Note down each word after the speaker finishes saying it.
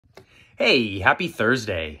Hey, happy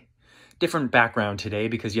Thursday. Different background today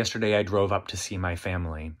because yesterday I drove up to see my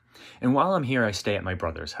family. And while I'm here, I stay at my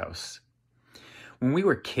brother's house. When we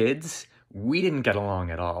were kids, we didn't get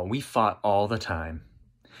along at all. We fought all the time.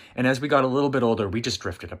 And as we got a little bit older, we just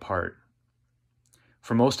drifted apart.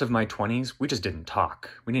 For most of my 20s, we just didn't talk.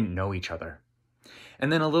 We didn't know each other.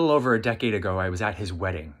 And then a little over a decade ago, I was at his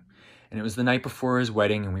wedding. And it was the night before his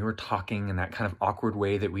wedding, and we were talking in that kind of awkward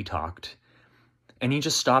way that we talked. And he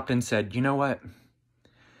just stopped and said, you know what?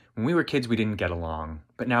 When we were kids, we didn't get along,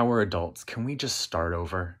 but now we're adults. Can we just start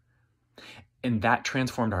over? And that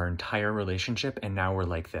transformed our entire relationship, and now we're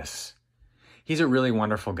like this. He's a really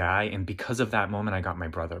wonderful guy, and because of that moment, I got my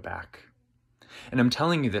brother back. And I'm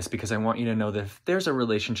telling you this because I want you to know that if there's a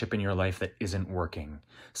relationship in your life that isn't working,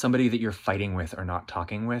 somebody that you're fighting with or not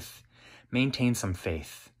talking with, maintain some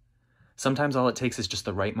faith. Sometimes all it takes is just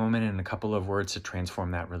the right moment and a couple of words to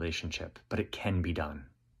transform that relationship, but it can be done.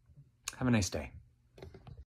 Have a nice day.